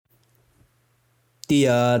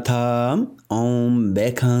Tiyatham Om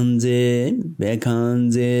Bekhanze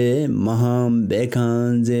Bekhanze Maham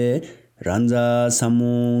Bekhanze Ranza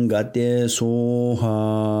Samung Gate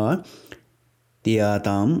Soha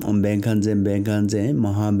Tiyatham Om Bekhanze Bekhanze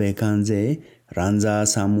Maham Bekhanze Ranza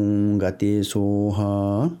Samung Gate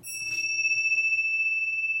Soha.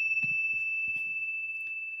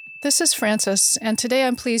 This is Frances, and today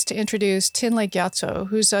I'm pleased to introduce Tinley Gyatso,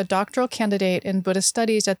 who's a doctoral candidate in Buddhist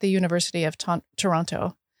Studies at the University of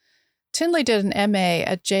Toronto. Tinley did an MA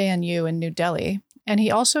at JNU in New Delhi, and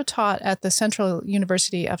he also taught at the Central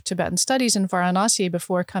University of Tibetan Studies in Varanasi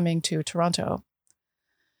before coming to Toronto.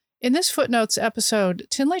 In this Footnotes episode,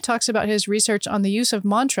 Tinley talks about his research on the use of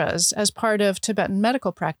mantras as part of Tibetan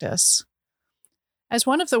medical practice. As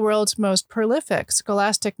one of the world's most prolific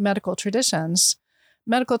scholastic medical traditions,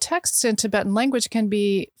 medical texts in Tibetan language can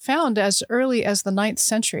be found as early as the 9th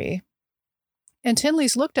century. And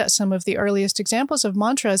Tinley's looked at some of the earliest examples of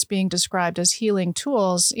mantras being described as healing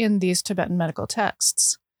tools in these Tibetan medical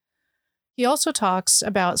texts. He also talks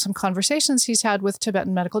about some conversations he's had with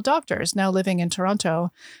Tibetan medical doctors now living in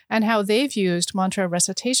Toronto and how they've used mantra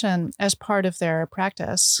recitation as part of their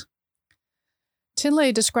practice.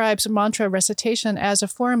 Tinley describes mantra recitation as a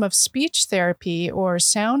form of speech therapy or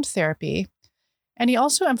sound therapy. And he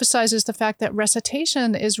also emphasizes the fact that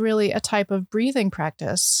recitation is really a type of breathing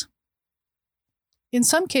practice. In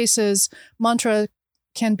some cases, mantra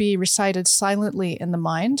can be recited silently in the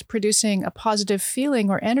mind, producing a positive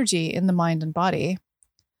feeling or energy in the mind and body.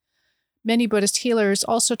 Many Buddhist healers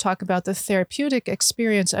also talk about the therapeutic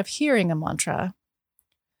experience of hearing a mantra.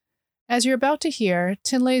 As you're about to hear,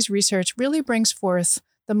 Tinley's research really brings forth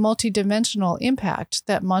the multidimensional impact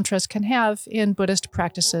that mantras can have in Buddhist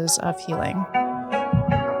practices of healing.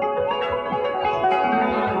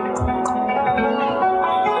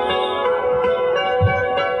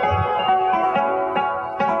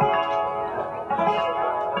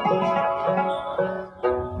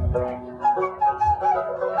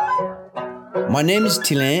 My name is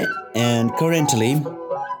Tilen, and currently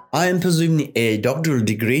I am pursuing a doctoral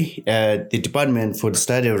degree at the Department for the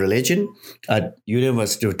Study of Religion at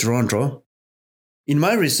University of Toronto. In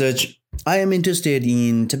my research, I am interested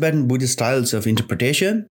in Tibetan Buddhist styles of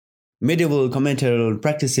interpretation, medieval commentarial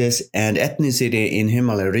practices, and ethnicity in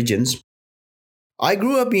Himalaya regions. I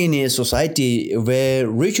grew up in a society where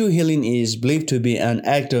ritual healing is believed to be an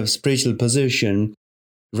act of spiritual possession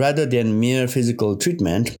rather than mere physical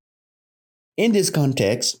treatment. In this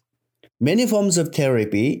context, many forms of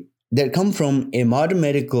therapy that come from a modern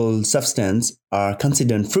medical substance are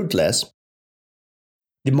considered fruitless.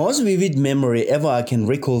 The most vivid memory ever I can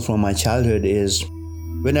recall from my childhood is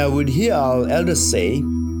when I would hear our elders say,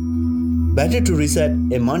 "Better to recite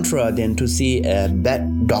a mantra than to see a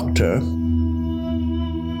bad doctor."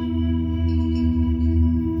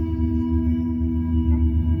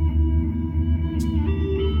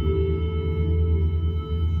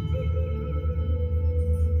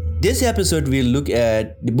 This episode will look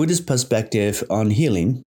at the Buddhist perspective on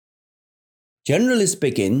healing. Generally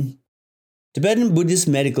speaking, Tibetan Buddhist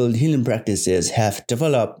medical healing practices have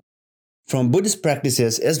developed from Buddhist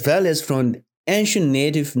practices as well as from ancient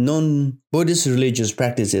native non-Buddhist religious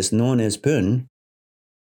practices known as Pön.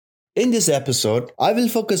 In this episode, I will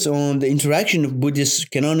focus on the interaction of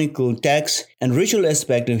Buddhist canonical texts and ritual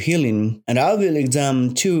aspect of healing, and I will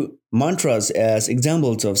examine 2 mantras as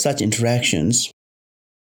examples of such interactions.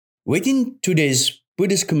 Within today's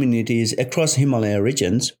Buddhist communities across Himalaya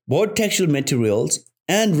regions, both textual materials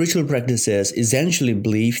and ritual practices essentially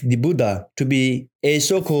believe the Buddha to be a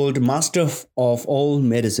so-called master of all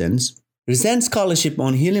medicines. Recent scholarship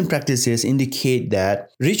on healing practices indicate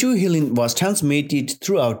that ritual healing was transmitted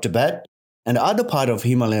throughout Tibet and other parts of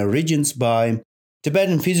Himalaya regions by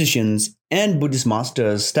Tibetan physicians and Buddhist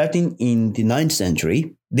masters starting in the 9th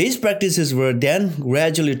century. These practices were then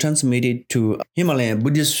gradually transmitted to Himalayan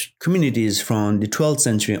Buddhist communities from the 12th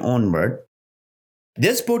century onward.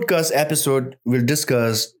 This podcast episode will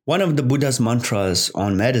discuss one of the Buddha's mantras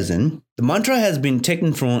on medicine. The mantra has been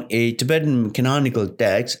taken from a Tibetan canonical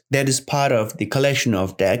text that is part of the collection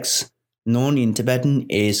of texts known in Tibetan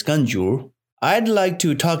as Kanjur. I'd like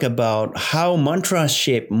to talk about how mantras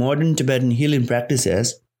shape modern Tibetan healing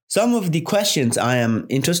practices. Some of the questions I am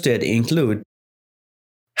interested in include: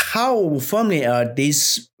 how firmly are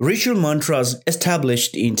these ritual mantras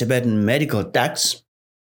established in Tibetan medical texts?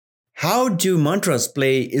 How do mantras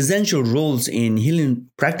play essential roles in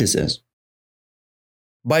healing practices?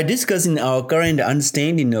 By discussing our current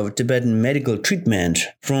understanding of Tibetan medical treatment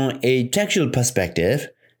from a textual perspective,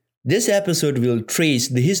 this episode will trace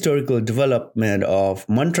the historical development of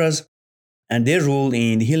mantras and their role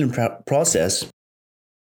in the healing process.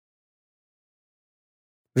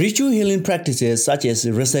 Ritual healing practices such as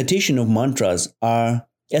recitation of mantras are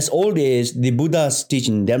as old as the Buddha's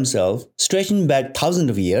teaching themselves, stretching back thousands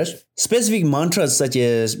of years. Specific mantras such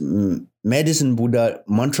as Medicine Buddha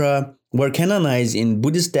mantra were canonized in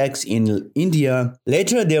Buddhist texts in India.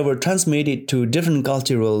 Later, they were transmitted to different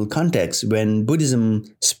cultural contexts when Buddhism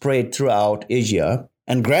spread throughout Asia.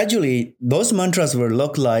 And gradually, those mantras were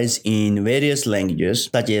localized in various languages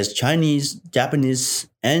such as Chinese, Japanese,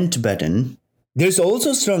 and Tibetan. There is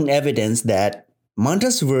also strong evidence that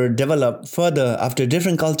mantras were developed further after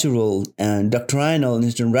different cultural and doctrinal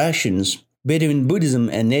interactions between Buddhism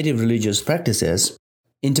and native religious practices.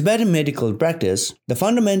 In Tibetan medical practice, the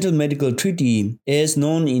fundamental medical treaty is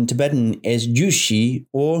known in Tibetan as Jushi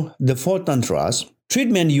or the Four Tantras.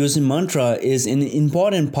 Treatment using mantra is an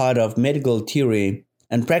important part of medical theory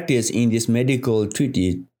and practice in this medical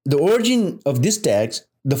treaty. The origin of this text,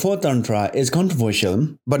 the Fourth Tantra, is controversial,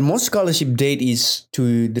 but most scholarship date is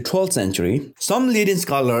to the 12th century. Some leading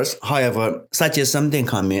scholars, however, such as Samten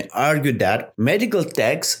Khame, argue that medical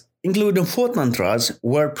texts, including Fourth Tantras,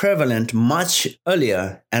 were prevalent much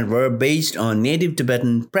earlier and were based on native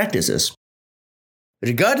Tibetan practices.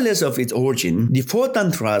 Regardless of its origin, the Fourth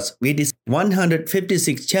Tantras, with its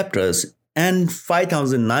 156 chapters and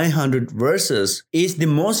 5,900 verses, is the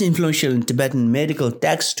most influential Tibetan medical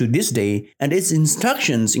text to this day, and its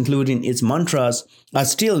instructions, including its mantras, are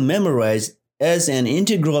still memorized as an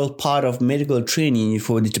integral part of medical training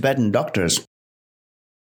for the Tibetan doctors.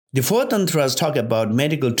 The Four Tantras talk about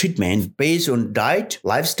medical treatment based on diet,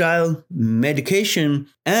 lifestyle, medication,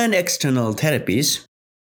 and external therapies.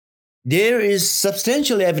 There is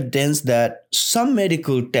substantial evidence that some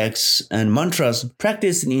medical texts and mantras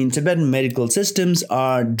practiced in Tibetan medical systems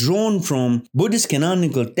are drawn from Buddhist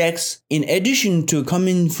canonical texts in addition to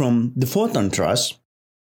coming from the Four Tantras.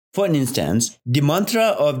 For instance, the mantra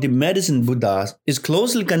of the Medicine Buddha is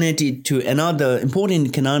closely connected to another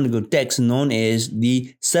important canonical text known as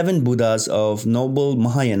the Seven Buddhas of Noble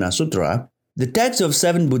Mahayana Sutra. The texts of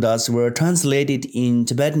Seven Buddhas were translated in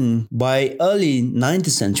Tibetan by early 9th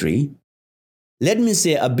century. Let me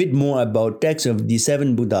say a bit more about texts of the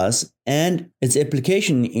Seven Buddhas and its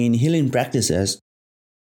application in healing practices.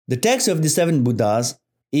 The text of the Seven Buddhas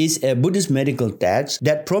is a Buddhist medical text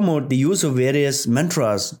that promotes the use of various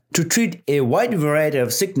mantras to treat a wide variety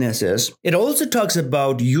of sicknesses. It also talks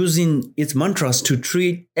about using its mantras to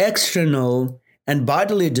treat external and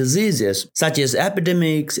bodily diseases such as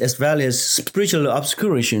epidemics as well as spiritual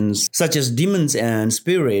obscurations such as demons and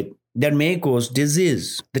spirit that may cause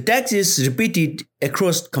disease. The text is repeated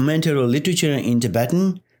across commentary literature in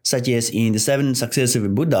Tibetan such as in the Seven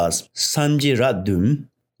Successive Buddhas, Samji Radum.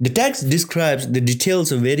 The text describes the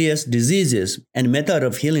details of various diseases and method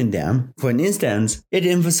of healing them. For instance, it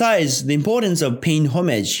emphasizes the importance of paying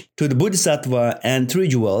homage to the Bodhisattva and three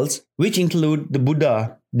jewels, which include the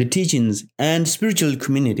Buddha, the teachings, and spiritual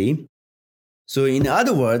community. So in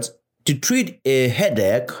other words, to treat a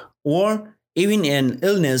headache or even an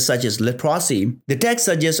illness such as leprosy, the text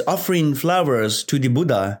suggests offering flowers to the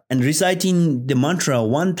Buddha and reciting the mantra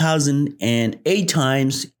 1008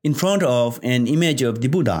 times in front of an image of the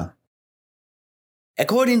Buddha.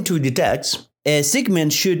 According to the text, a sick man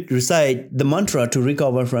should recite the mantra to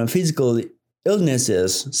recover from physical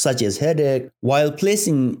illnesses such as headache while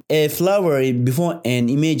placing a flower before an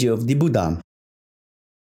image of the Buddha.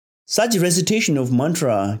 Such recitation of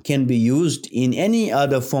mantra can be used in any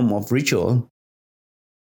other form of ritual.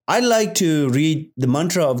 I like to read the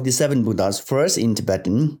mantra of the Seven Buddhas first in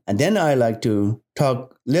Tibetan, and then I like to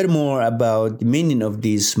talk a little more about the meaning of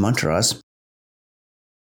these mantras.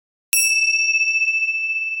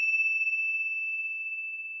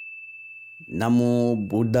 Namo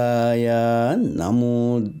Buddhaya,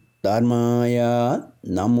 Namo Dharmaya,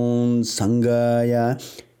 Namo Sanghaya,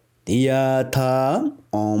 Tiyatha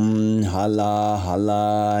Om Hala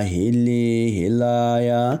Hala Hili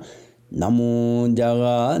Hilaya, Namo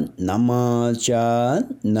Jaga Namacha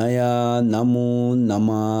Naya Namo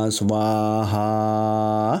Nama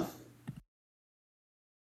Swaha.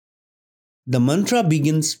 The mantra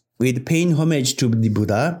begins with paying homage to the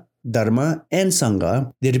Buddha, Dharma, and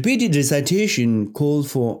Sangha. The repeated recitation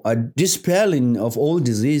calls for a dispelling of all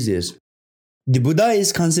diseases. The Buddha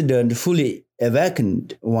is considered fully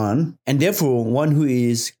awakened one, and therefore one who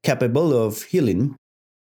is capable of healing.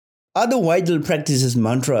 Other vital practices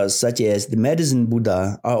mantras such as the Medicine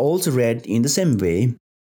Buddha are also read in the same way.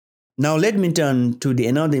 Now let me turn to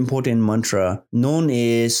another important mantra known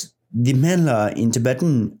as the Menla in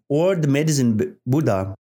Tibetan or the Medicine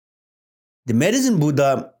Buddha. The Medicine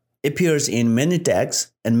Buddha appears in many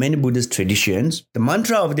texts and many Buddhist traditions. The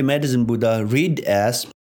mantra of the Medicine Buddha read as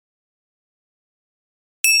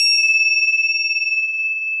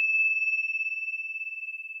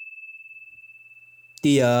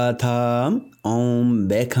Tiyatham Om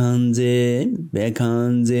Bekhanze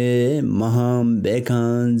Bekhanze Maham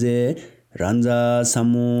Bekhanze Ranza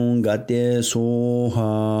Samung Gate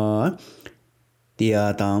Soha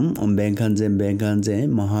Tiyatham Om Bekhanze Bekhanze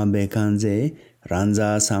Maham Bekhanze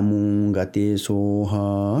Ranza Samung Gate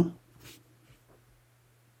Soha.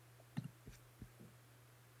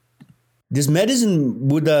 This medicine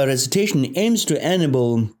Buddha recitation aims to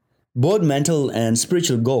enable both mental and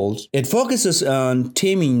spiritual goals. It focuses on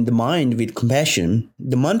taming the mind with compassion.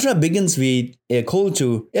 The mantra begins with a call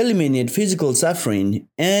to eliminate physical suffering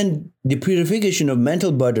and the purification of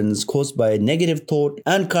mental burdens caused by negative thought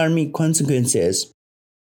and karmic consequences.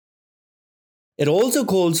 It also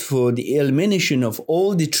calls for the elimination of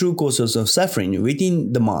all the true causes of suffering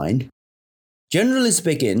within the mind. Generally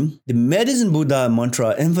speaking, the Medicine Buddha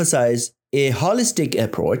mantra emphasizes a holistic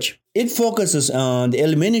approach. It focuses on the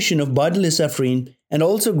elimination of bodily suffering and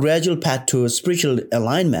also gradual path to spiritual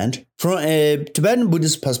alignment. From a Tibetan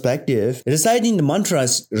Buddhist perspective, reciting the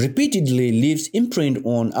mantras repeatedly leaves imprint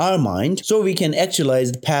on our mind so we can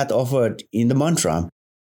actualize the path offered in the mantra.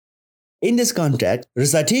 In this context,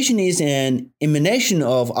 recitation is an emanation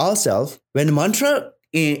of ourself. When the mantra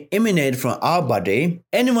emanate from our body,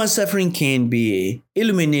 anyone's suffering can be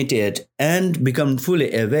illuminated and become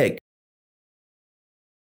fully awake.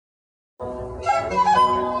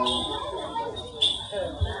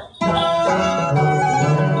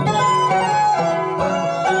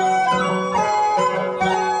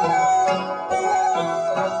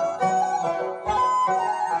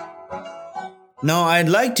 Now, I'd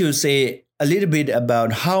like to say a little bit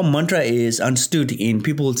about how mantra is understood in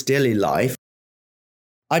people's daily life.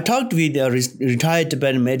 I talked with a retired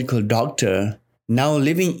Tibetan medical doctor now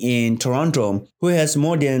living in Toronto who has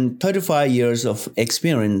more than 35 years of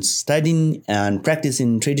experience studying and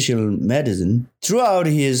practicing traditional medicine. Throughout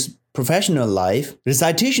his professional life,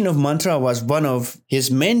 recitation of mantra was one of his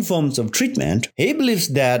main forms of treatment. He believes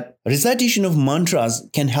that recitation of mantras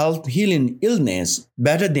can help healing illness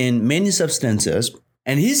better than many substances,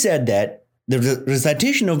 and he said that the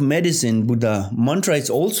recitation of medicine Buddha mantra is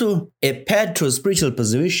also a path to spiritual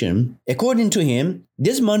position. According to him,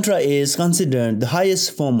 this mantra is considered the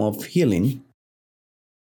highest form of healing.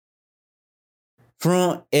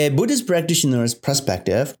 From a Buddhist practitioner's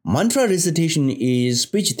perspective, mantra recitation is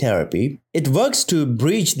speech therapy. It works to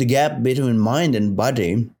bridge the gap between mind and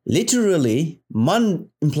body. Literally, man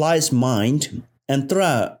implies mind and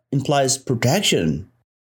tra implies protection.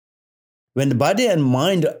 When the body and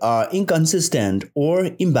mind are inconsistent or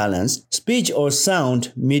imbalanced, speech or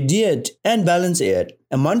sound mediate and balance it.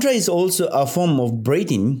 A mantra is also a form of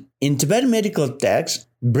breathing. In Tibetan medical texts,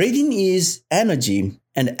 breathing is energy,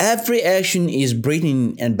 and every action is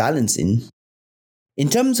breathing and balancing. In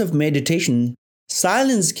terms of meditation,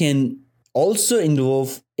 silence can also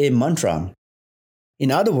involve a mantra.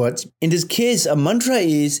 In other words, in this case, a mantra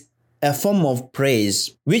is a form of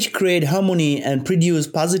praise, which create harmony and produce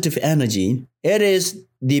positive energy. It is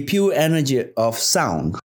the pure energy of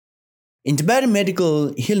sound. In Tibetan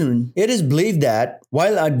medical healing, it is believed that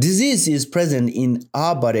while a disease is present in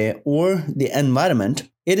our body or the environment,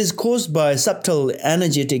 it is caused by subtle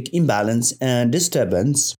energetic imbalance and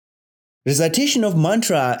disturbance. Recitation of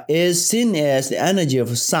mantra is seen as the energy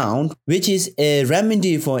of sound, which is a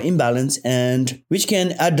remedy for imbalance and which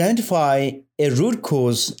can identify a root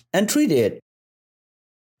cause and treat it.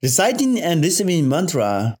 Reciting and receiving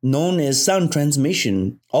mantra, known as sound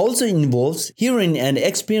transmission, also involves hearing and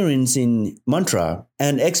experiencing mantra,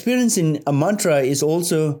 and experiencing a mantra is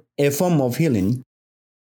also a form of healing.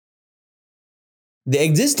 The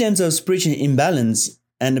existence of spiritual imbalance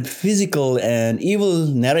and physical and evil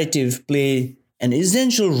narrative play an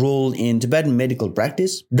essential role in Tibetan medical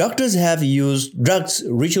practice. Doctors have used drugs,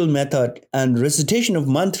 ritual method, and recitation of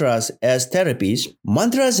mantras as therapies.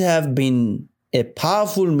 Mantras have been a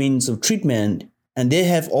powerful means of treatment, and they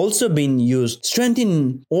have also been used to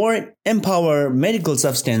strengthen or empower medical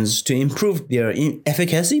substance to improve their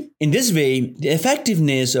efficacy. In this way, the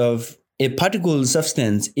effectiveness of a particular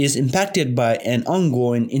substance is impacted by an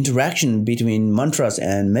ongoing interaction between mantras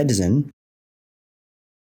and medicine.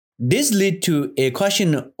 This leads to a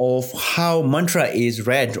question of how mantra is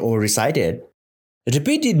read or recited. A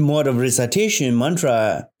repeated mode of recitation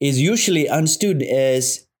mantra is usually understood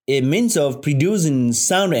as a means of producing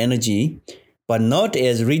sound energy, but not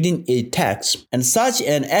as reading a text, and such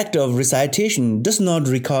an act of recitation does not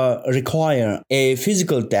require a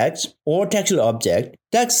physical text or textual object.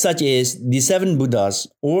 Texts such as the 7 Buddhas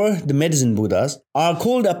or the Medicine Buddhas are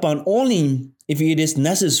called upon only if it is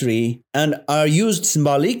necessary and are used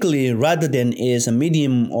symbolically rather than as a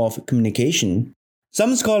medium of communication.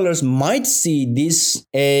 Some scholars might see this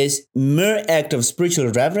as mere act of spiritual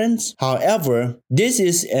reverence. However, this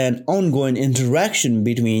is an ongoing interaction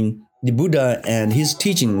between the Buddha and his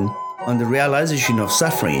teaching on the realization of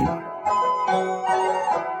suffering.